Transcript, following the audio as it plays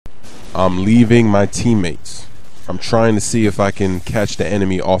I'm leaving my teammates. I'm trying to see if I can catch the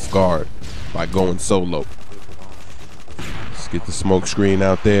enemy off guard by going solo. Let's get the smoke screen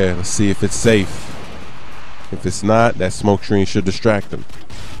out there. Let's see if it's safe. If it's not, that smoke screen should distract him.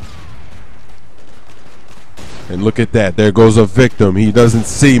 And look at that. There goes a victim. He doesn't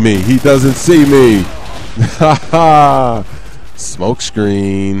see me. He doesn't see me. Ha ha. Smoke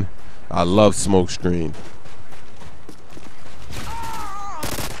screen. I love smoke screen.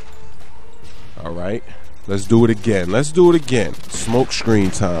 All right. Let's do it again. Let's do it again. Smoke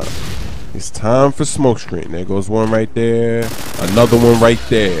screen time. It's time for smoke screen. There goes one right there. Another one right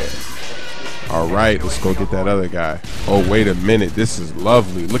there. All right. Let's go get that other guy. Oh, wait a minute. This is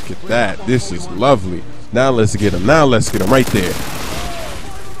lovely. Look at that. This is lovely. Now let's get him. Now let's get him right there.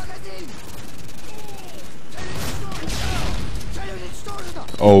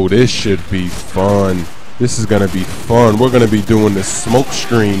 Oh, this should be fun. This is going to be fun. We're going to be doing the smoke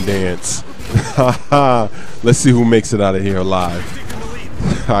screen dance. Let's see who makes it out of here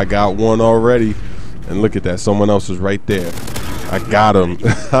alive. I got one already. And look at that. Someone else was right there. I got him.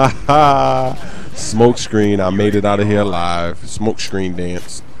 Smoke screen. I made it out of here alive. Smoke screen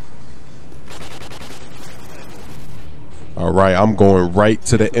dance. All right. I'm going right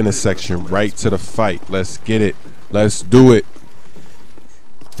to the intersection. Right to the fight. Let's get it. Let's do it.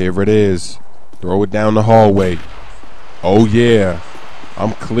 Here it is. Throw it down the hallway. Oh, yeah.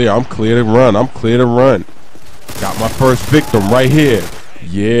 I'm clear. I'm clear to run. I'm clear to run. Got my first victim right here.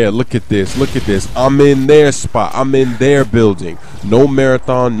 Yeah, look at this. Look at this. I'm in their spot. I'm in their building. No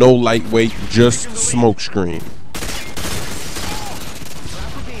marathon, no lightweight, just smoke screen.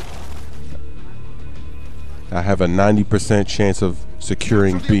 I have a 90% chance of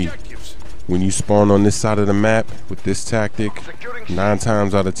securing B. When you spawn on this side of the map with this tactic, 9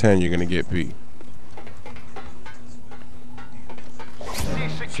 times out of 10 you're going to get B.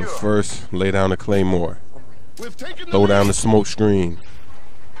 So first, lay down the claymore. Throw down the smoke screen.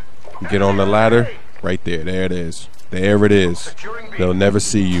 Get on the ladder. Right there. There it is. There it is. They'll never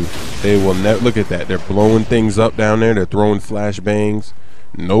see you. They will never. Look at that. They're blowing things up down there. They're throwing flashbangs.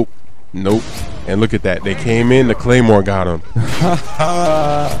 Nope. Nope. And look at that. They came in. The claymore got them.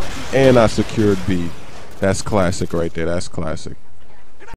 And I secured B. That's classic right there. That's classic.